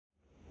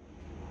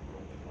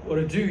What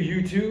to do,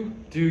 YouTube?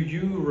 Do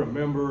you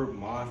remember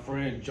my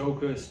friend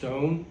Joca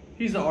Stone?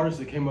 He's the artist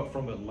that came up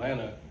from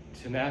Atlanta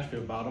to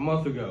Nashville about a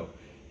month ago.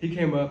 He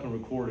came up and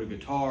recorded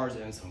guitars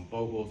and some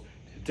vocals.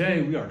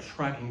 Today we are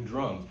tracking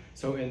drums.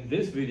 So in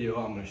this video,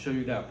 I'm going to show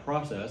you that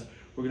process.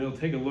 We're going to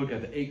take a look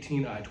at the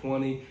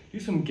 18i20, do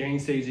some gain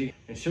staging,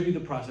 and show you the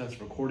process of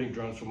recording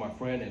drums from my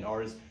friend and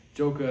artist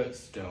Joca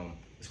Stone.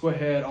 Let's go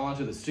ahead on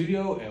to the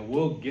studio and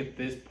we'll get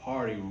this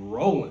party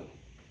rolling.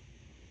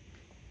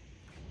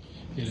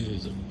 It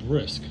is a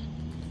brisk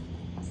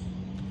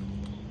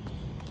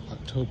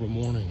October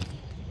morning.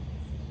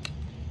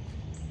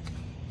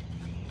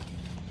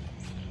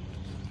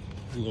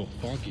 A little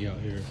foggy out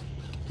here.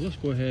 Let's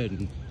go ahead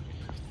and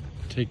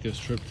take this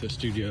trip to the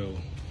studio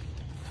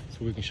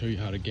so we can show you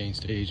how to gain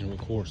stage and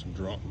record some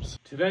drums.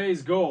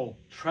 Today's goal,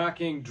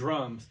 tracking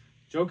drums.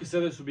 Joca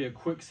said this would be a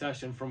quick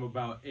session from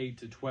about 8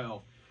 to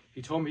 12.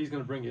 He told me he's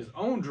going to bring his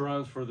own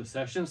drums for the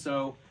session,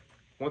 so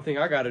one thing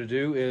I got to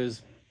do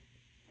is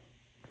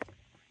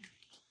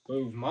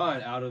move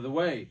mine out of the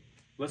way.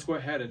 Let's go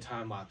ahead and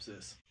time lapse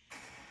this.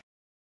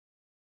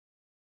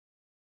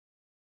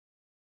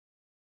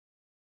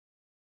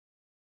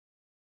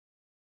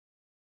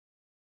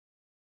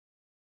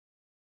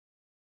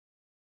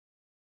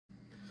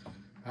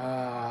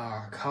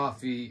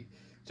 Coffee.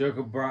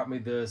 Joca brought me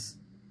this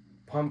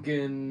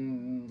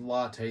pumpkin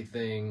latte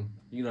thing.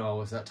 You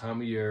know, it's that time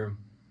of year.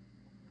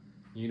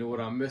 You know what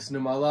I'm missing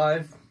in my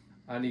life?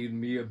 I need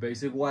me a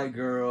basic white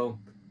girl.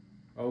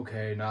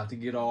 Okay, not to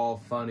get all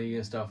funny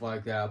and stuff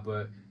like that,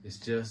 but it's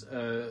just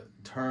a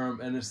term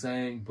and a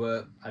saying,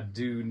 but I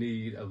do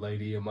need a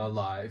lady in my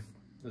life.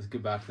 Let's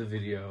get back to the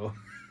video.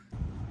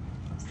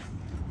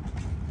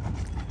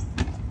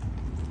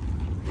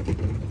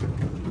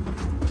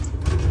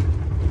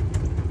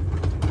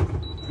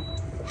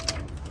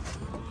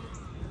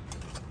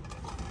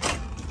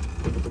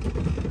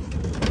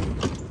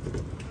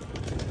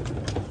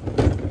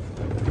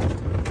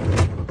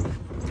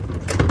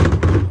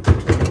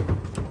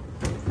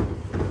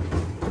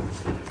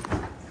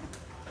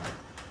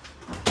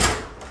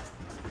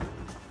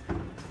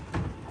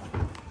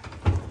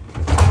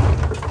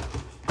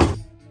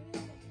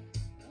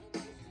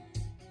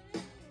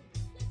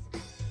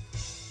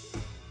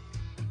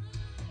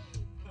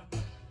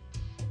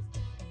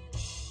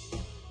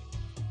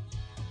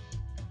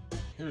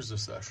 Here's the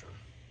session.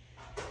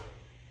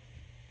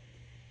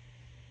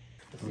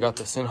 We got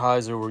the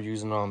Sennheiser we're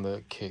using on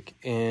the kick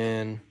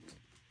in.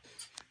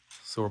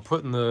 So we're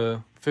putting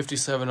the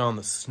 57 on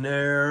the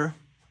snare.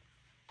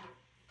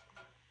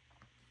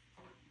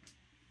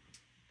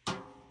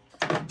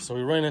 So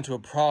we ran into a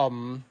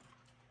problem.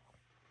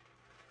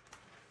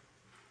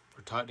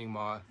 We're tightening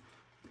my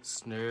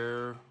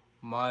snare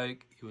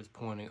mic. He was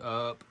pointing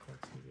up.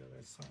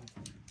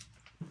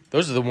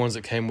 Those are the ones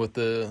that came with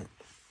the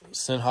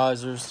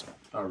Sennheisers.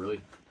 Oh,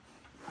 really?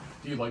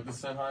 Do you like the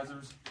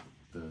Sennheisers?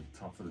 The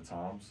top for the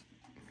toms?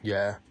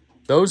 Yeah.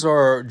 Those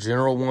are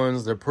general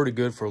ones. They're pretty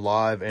good for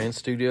live and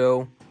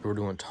studio. We're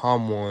doing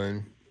tom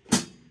one.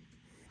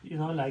 You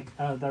know, like,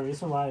 the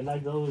reason why I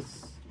like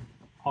those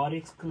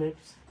Audix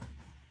clips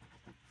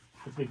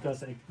is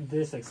because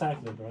this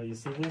exactly, bro. You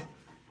see this?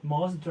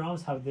 Most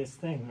drums have this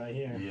thing right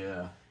here.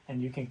 Yeah.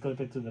 And you can clip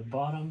it to the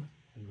bottom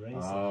and raise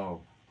it. Oh.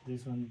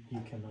 This one,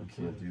 you cannot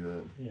do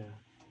that. Yeah.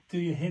 Do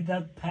you hit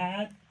that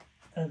pad,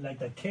 like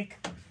the kick?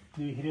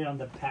 Do you hit it on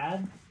the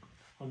pad?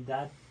 On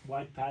that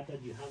white pad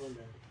that you have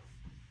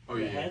on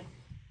the head?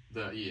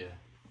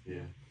 Yeah.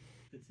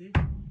 Let's see?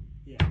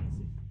 Yeah, let's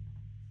see.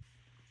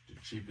 The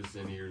cheapest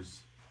in-ears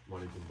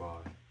money can buy.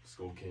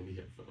 Skull Candy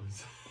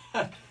headphones.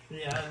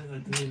 Yeah,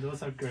 I mean,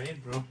 those are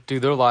great, bro.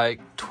 Dude, they're like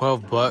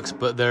 12 bucks,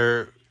 but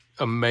they're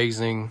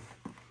amazing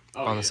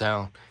on the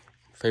sound.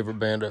 Favorite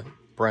brand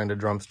of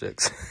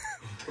drumsticks.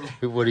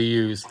 What do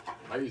you use?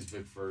 I use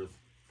Vic Firth.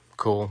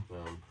 Cool.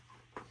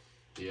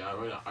 Yeah,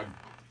 I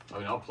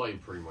mean, I'll play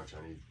pretty much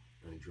any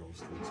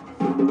drumsticks.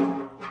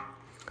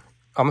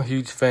 I'm a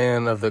huge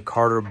fan of the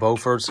Carter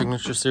Beauford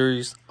Signature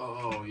Series.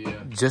 Oh,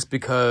 yeah. Just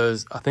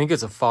because I think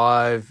it's a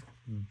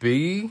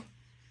 5B,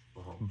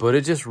 but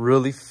it just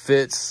really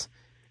fits,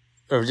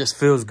 or just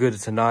feels good.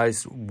 It's a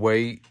nice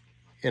weight,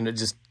 and it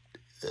just,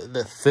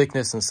 the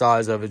thickness and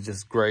size of it is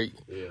just great.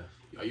 Yeah.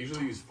 I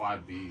usually use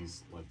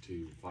 5Bs, like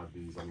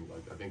 5Bs. I mean,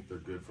 like, I think they're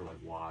good for,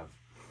 like, live.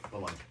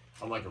 But, like,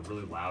 I'm, like, a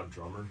really loud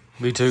drummer.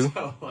 Me too.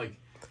 So, like,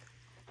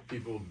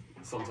 people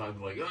sometimes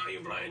are like, oh,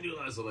 you're playing do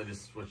that. So they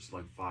just switch to,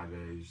 like,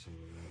 5As or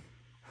something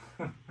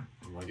like that.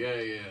 I'm like, yeah,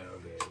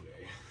 okay.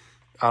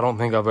 I don't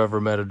think I've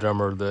ever met a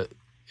drummer that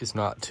is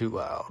not too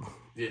loud.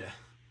 Yeah.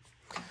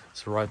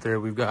 So right there,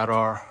 we've got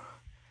our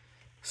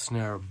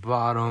snare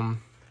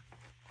bottom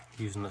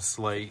using a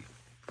Slate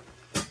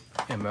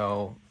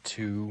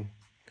ML2.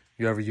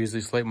 You ever use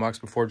these Slate mics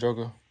before,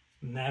 Joca?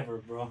 Never,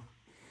 bro.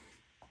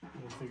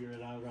 We'll figure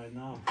it out right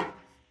now.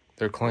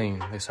 They're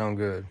clean. They sound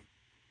good.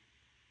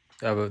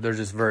 Yeah, but they're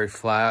just very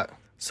flat.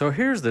 So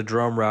here's the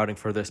drum routing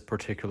for this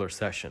particular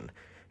session.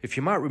 If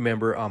you might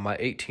remember on my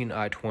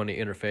 18i20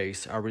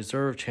 interface, I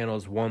reserved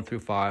channels 1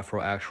 through 5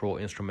 for actual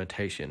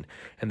instrumentation,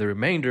 and the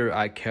remainder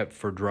I kept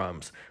for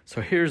drums.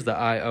 So here's the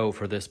I/O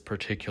for this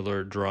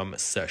particular drum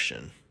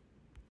session.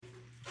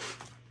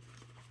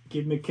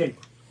 Give me a kick.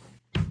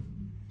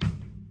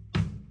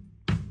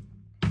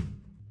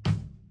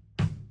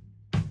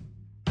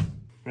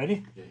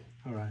 Ready? Yeah.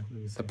 All right,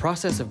 let me see. The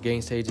process of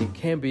gain staging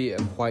can be a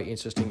quite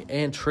interesting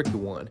and tricky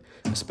one,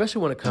 especially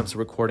when it comes to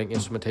recording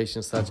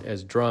instrumentation such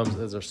as drums,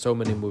 as there are so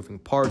many moving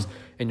parts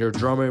and your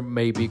drummer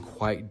may be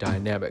quite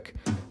dynamic.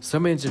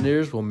 Some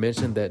engineers will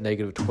mention that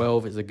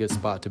 -12 is a good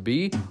spot to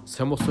be,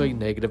 some will say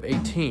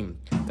 -18.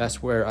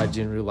 That's where I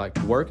generally like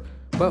to work,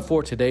 but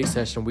for today's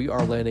session we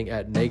are landing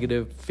at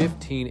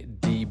 -15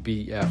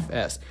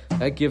 dBFS.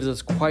 That gives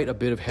us quite a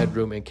bit of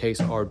headroom in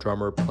case our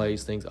drummer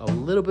plays things a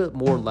little bit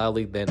more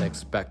loudly than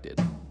expected.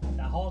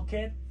 Whole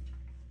kit.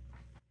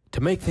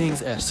 To make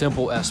things as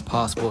simple as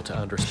possible to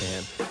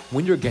understand,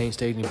 when you're gain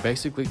staging,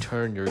 basically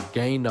turn your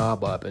gain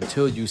knob up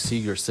until you see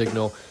your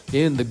signal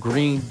in the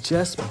green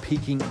just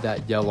peaking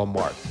that yellow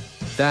mark.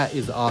 That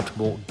is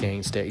optimal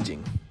gain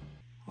staging.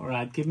 All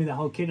right, give me the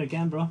whole kit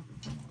again, bro.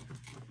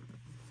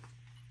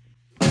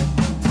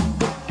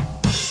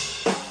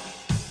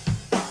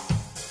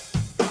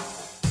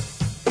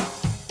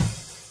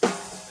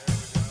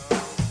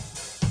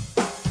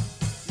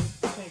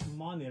 Check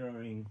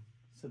monitoring.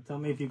 So tell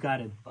me if you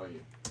got it. Oh, yeah.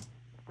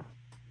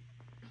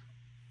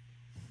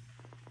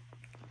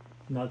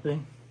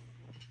 Nothing.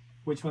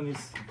 Which one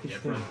is? Yeah,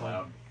 pretty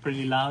loud.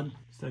 Pretty loud.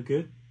 Is that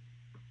good?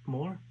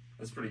 More?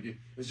 That's pretty good.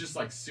 It's just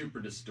like super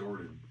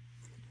distorted.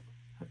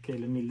 Okay,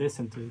 let me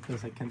listen to it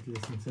because I can't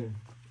listen to it.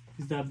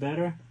 Is that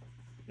better?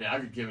 Yeah, I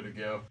could give it a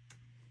go.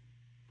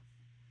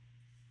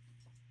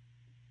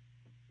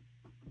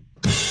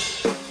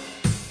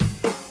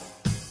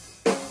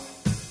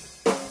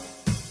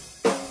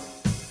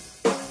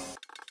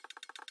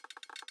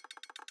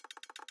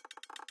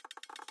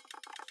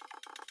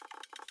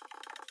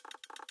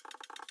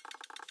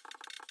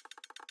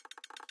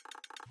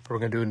 We're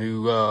gonna do a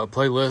new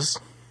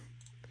playlist.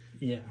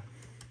 Yeah.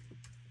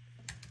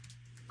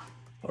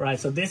 All right,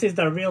 so this is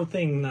the real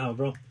thing now,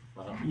 bro.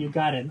 You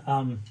got it.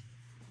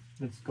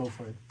 Let's go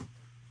for it.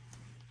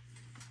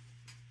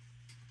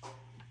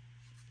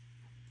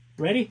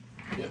 Ready?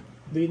 Yeah.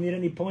 Do you need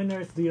any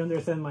pointers? Do you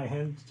understand my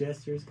hand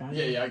gestures, kind of?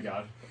 Yeah, I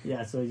got it.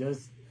 Yeah. So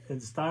just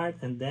start,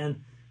 and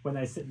then when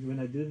I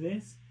do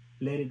this,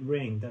 let it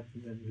ring.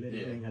 Let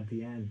it ring at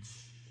the end.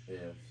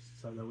 Yeah.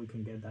 So that we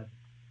can get that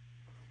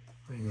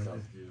ring right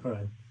Sounds there. good. All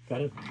right,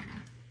 got it.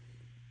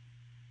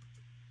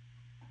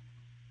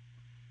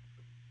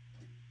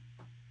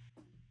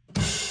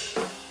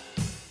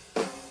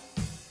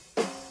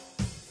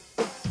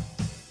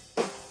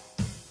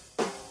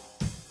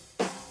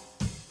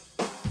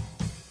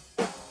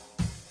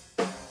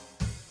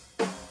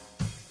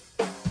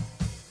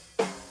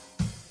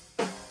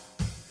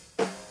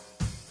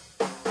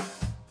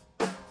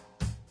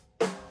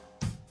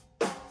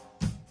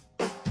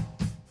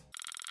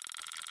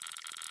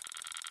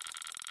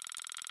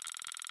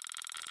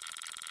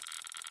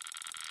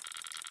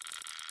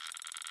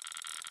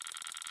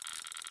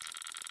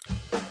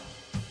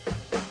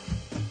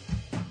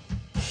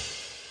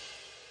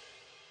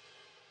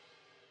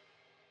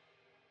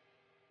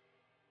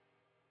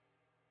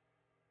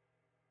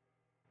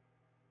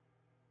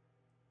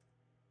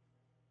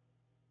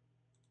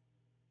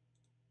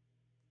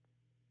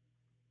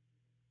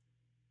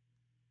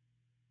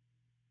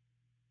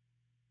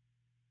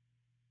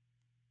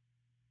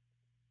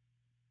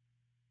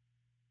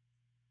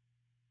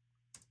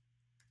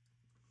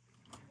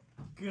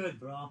 Good,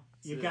 bro.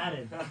 You Sick. got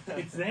it.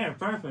 It's there.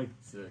 Perfect.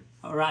 Sick.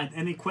 All right.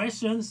 Any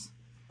questions?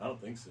 I don't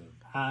think so.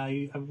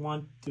 I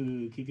want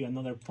to give you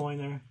another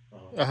pointer.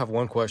 I have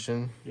one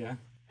question. Yeah.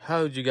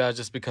 How did you guys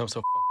just become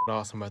so fucking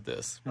awesome at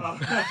this? No,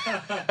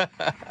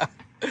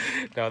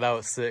 that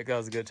was sick. That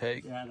was a good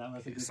take. Yeah, that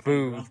was a good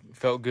Smooth, one,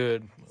 felt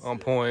good, on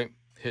point,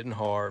 hitting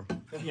hard. bro.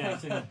 Yeah,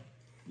 so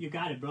you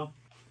got it, bro.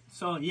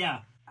 So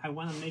yeah, I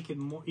want to make it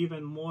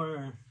even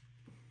more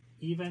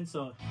even.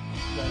 So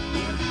right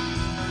here.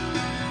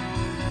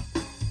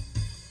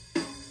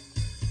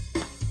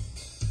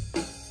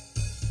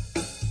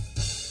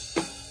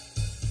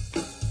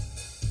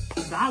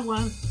 That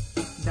one,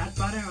 that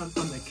pattern on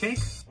the kick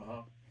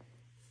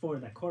for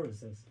the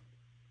choruses.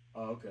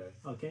 Oh, okay.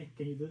 Okay,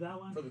 can you do that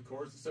one? For the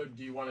chorus, so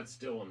do you want it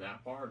still in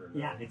that part or no?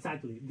 Yeah,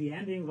 exactly. The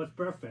ending was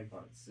perfect.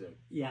 Alright, sick.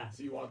 Yeah.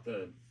 So you want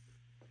the...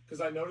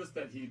 Because I noticed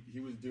that he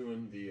was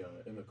doing the,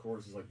 in the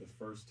choruses, like the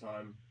first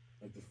time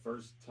it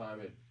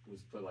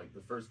was put, like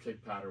the first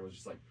kick pattern was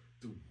just like,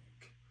 doom,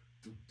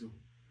 doom, doom,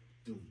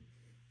 doom,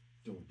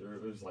 doom.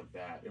 It was like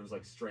that. It was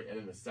like straight, and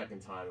then the second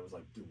time it was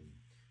like doom,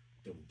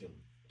 doom, doom,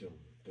 doom,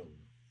 doom,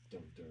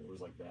 doom, doom. It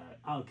was like that.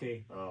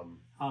 Okay.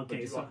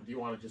 Okay, so do you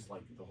want it just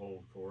like the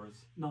whole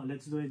chorus? no,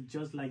 let's do it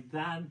just like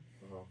that.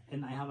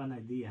 And I have an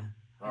idea.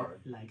 All right.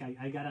 Like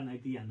I got an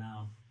idea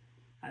now.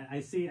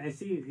 I see.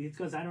 It's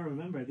because I don't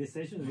remember. These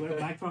sessions were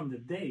back from the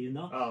day, you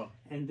know. Oh.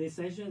 And these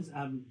sessions,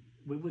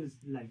 we would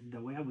like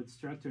the way I would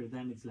structure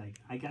them. It's like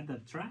I got the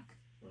track,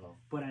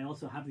 but I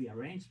also have the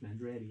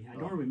arrangement ready. I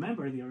don't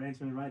remember the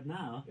arrangement right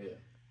now. Yeah.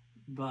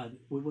 But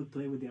we would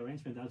play with the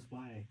arrangement. That's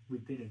why we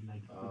did it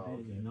like we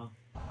did, you know.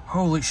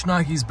 Holy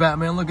shnikes,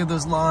 Batman! Look at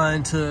this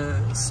line to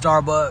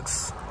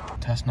Starbucks.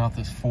 Testing out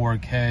this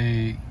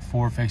 4K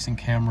forward-facing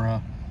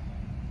camera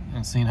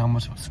and seeing how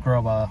much of a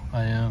scrub I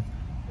am.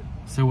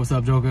 So what's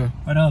up, Joca?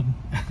 What up?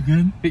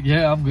 Good?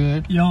 Yeah, I'm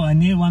good. Yo, I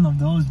need one of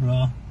those,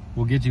 bro.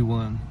 We'll get you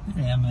one.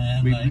 Yeah,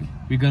 man.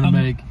 We're gonna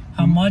make.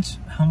 How much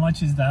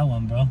is that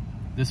one, bro?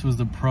 This was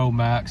the Pro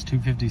Max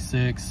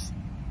 256.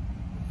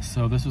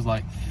 So this was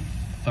like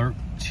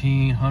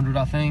 1,300,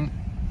 I think.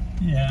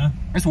 Yeah.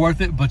 It's worth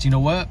it, but you know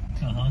what?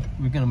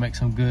 We're gonna make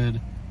some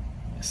good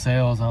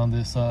sales on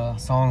this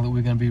song that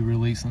we're gonna be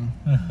releasing.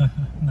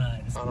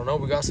 Nice. I don't know.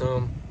 We got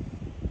some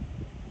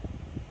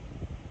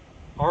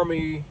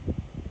Army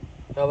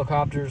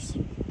helicopters.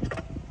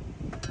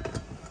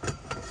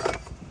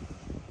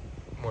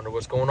 Wonder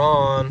what's going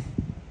on.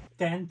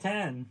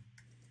 10-10.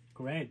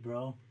 Great,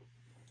 bro.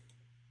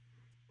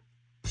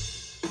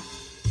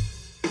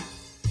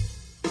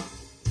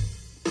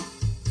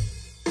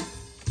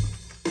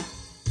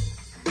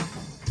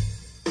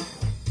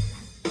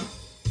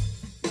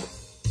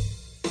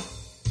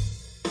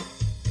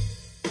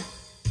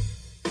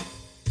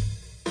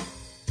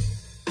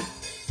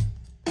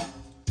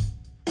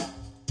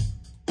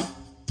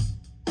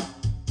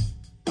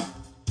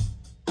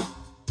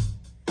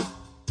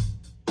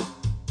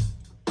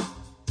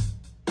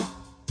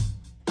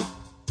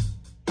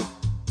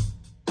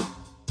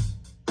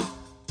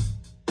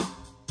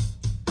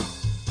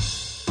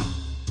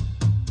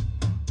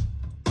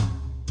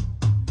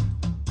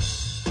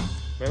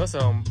 Man, that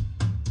sounds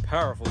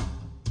powerful.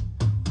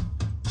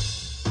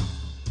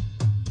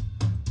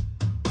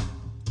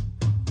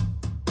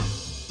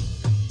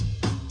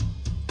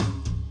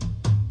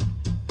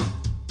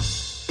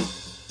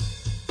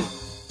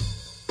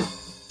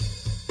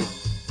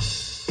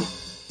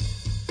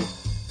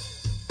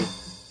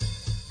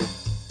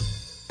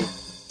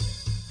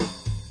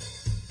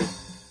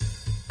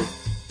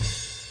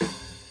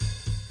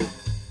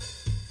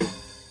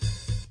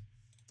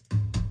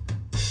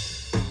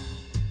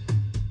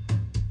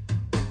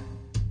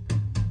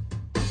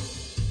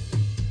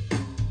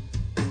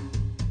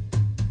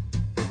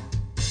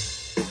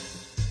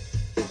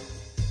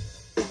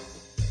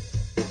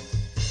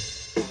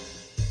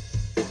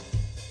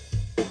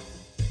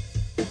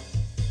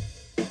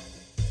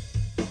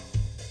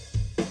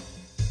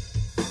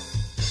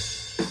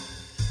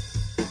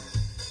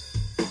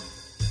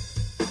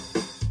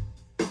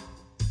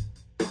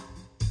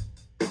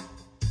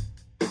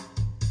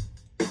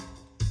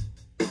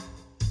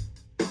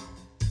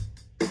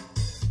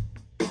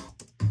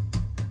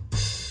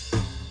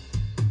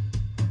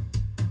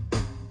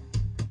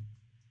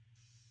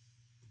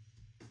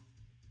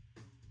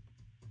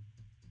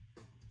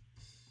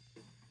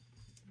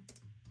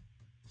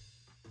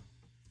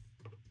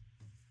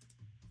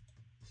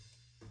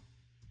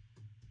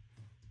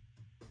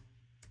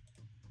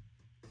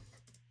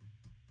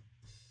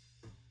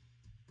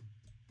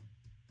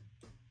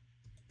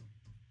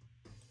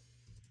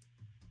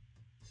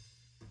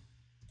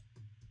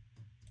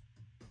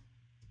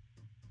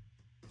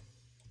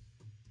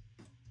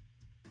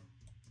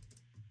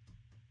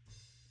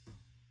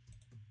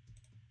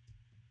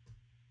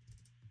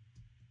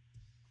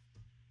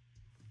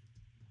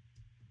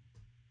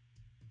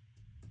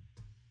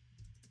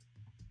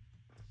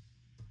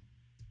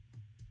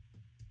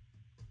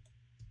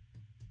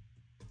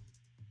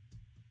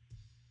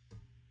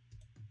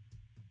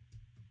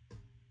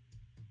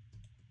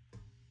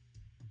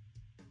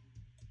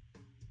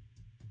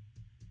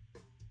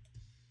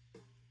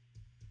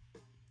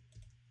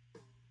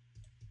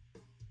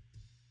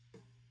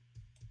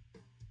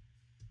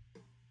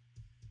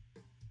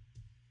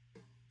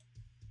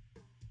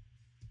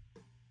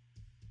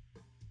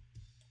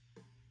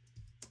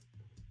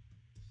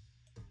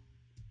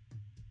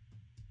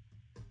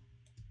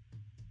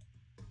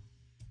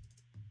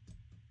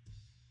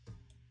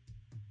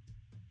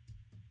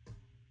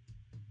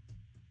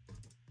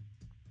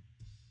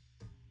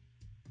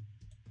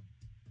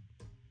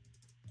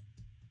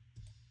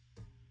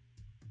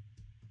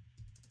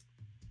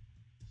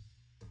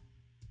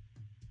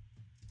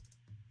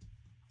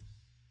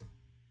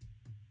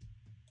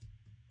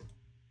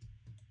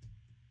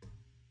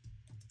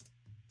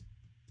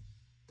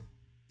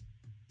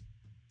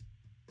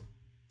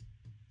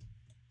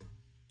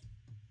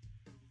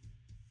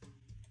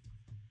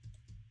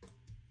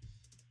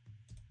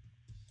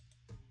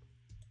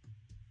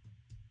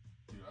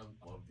 I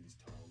love these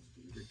tones,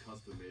 dude. Get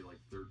custom made like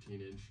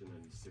 13-inch and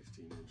then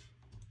 16-inch.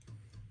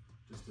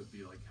 Just to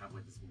be like, have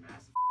like this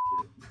massive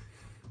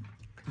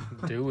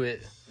kit. Do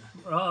it.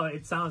 Bro,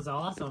 it sounds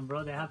awesome,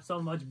 bro. They have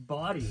so much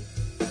body.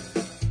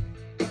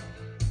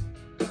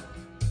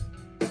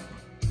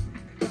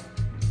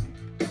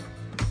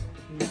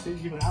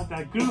 You have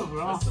that groove,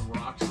 bro. That's some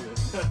rock shit.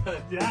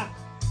 Yeah.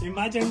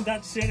 Imagine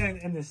that shit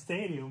in the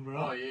stadium,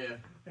 bro. Oh yeah.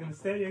 In the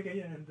stadium,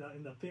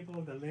 and the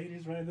people, the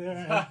ladies right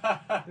there,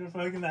 they're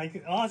fucking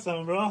like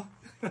awesome, bro.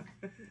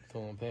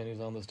 Throwing panties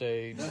on the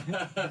stage.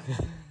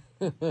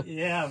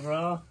 Yeah,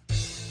 bro.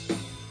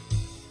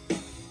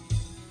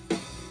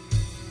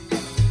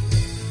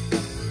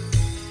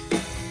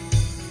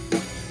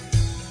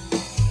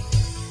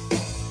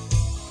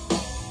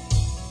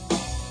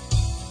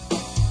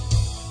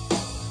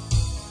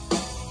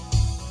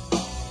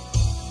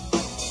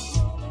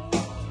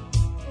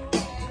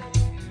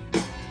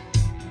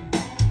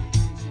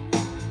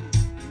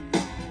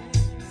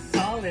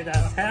 Solid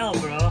as hell,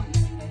 bro.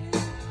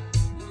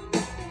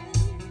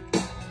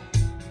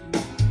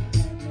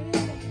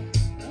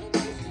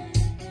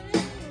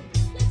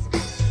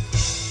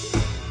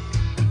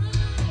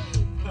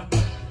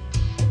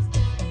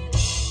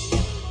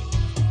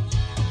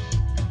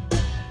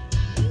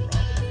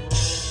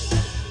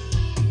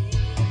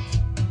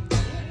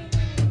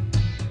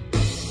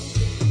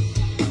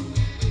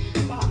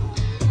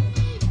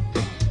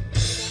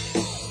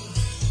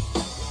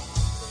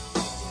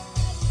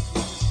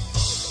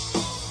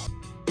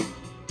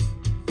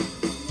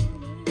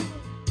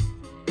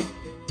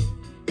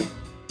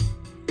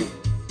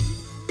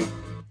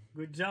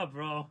 Good job,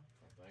 bro.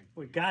 Thank you.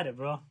 We got it,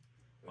 bro.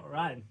 All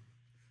right.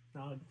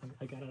 Now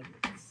I gotta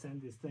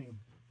send this thing.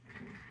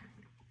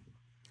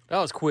 That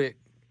was quick.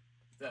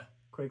 Yeah.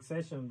 Quick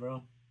session,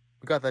 bro.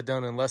 We got that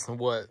done in less than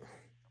what?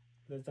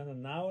 Less than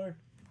an hour.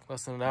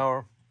 Less than an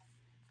hour.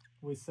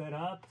 We set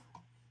up,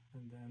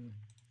 and then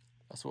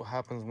That's what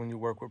happens when you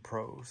work with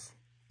pros.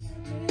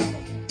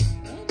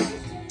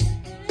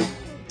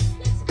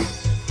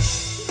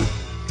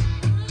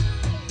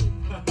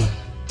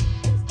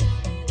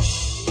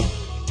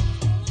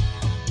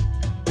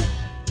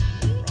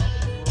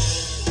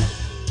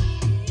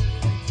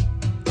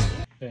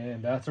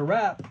 And that's a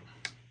wrap.